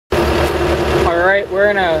Alright, we're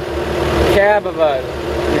in a cab of a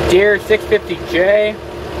Deere 650J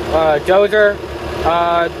Dozer.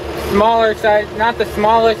 Smaller size, not the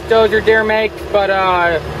smallest Dozer Deere makes, but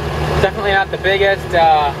definitely not the biggest.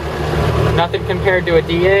 Nothing compared to a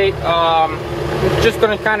D8. Just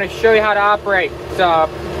going to kind of show you how to operate.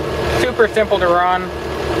 It's super simple to run.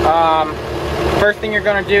 First thing you're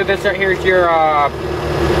going to do, this right here is your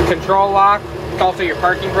control lock. It's also your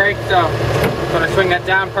parking brake. So I'm going to swing that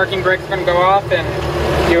down. Parking brake's going to go off, and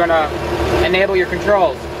you're going to enable your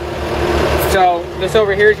controls. So this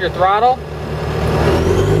over here is your throttle.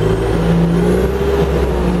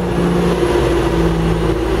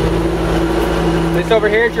 This over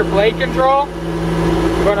here is your blade control.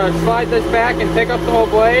 I'm going to slide this back and pick up the whole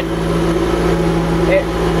blade. It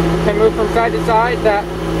can move from side to side. That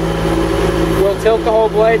will tilt the whole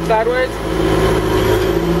blade sideways.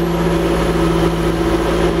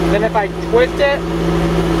 Then if I twist it,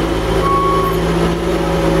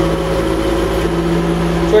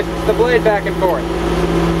 twists the blade back and forth.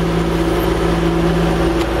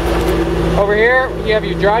 Over here, you have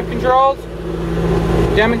your drive controls,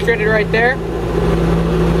 demonstrated right there.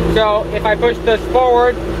 So if I push this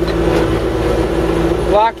forward,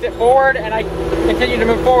 locks it forward, and I continue to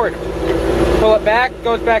move forward. Pull it back,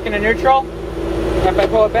 goes back into neutral. If I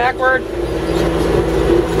pull it backwards,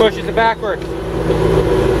 pushes it backwards.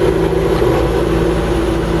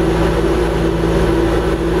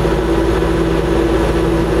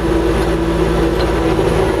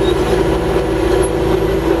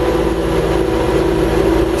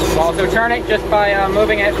 Also turn it just by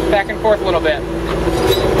moving it back and forth a little bit.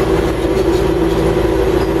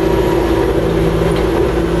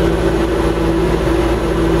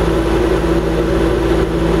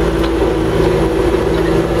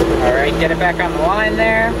 Alright, get it back on the line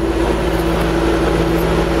there.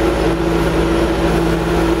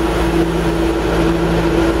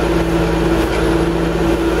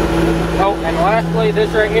 Oh, and lastly,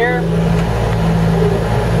 this right here.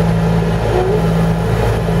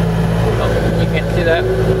 You can see that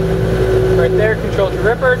right there, controls your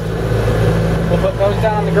rippers. We'll put those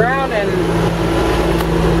down on the ground, and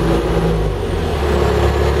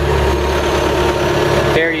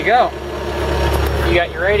there you go. You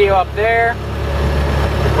got your radio up there,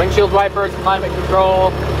 windshield wipers, climate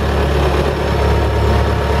control,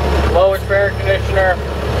 lowest for air conditioner,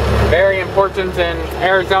 very important in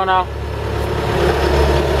Arizona.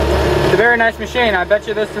 It's a very nice machine. I bet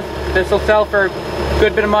you this will sell for a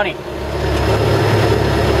good bit of money.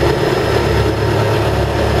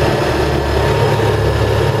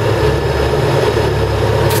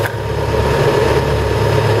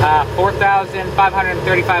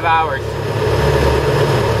 $4,535 hours.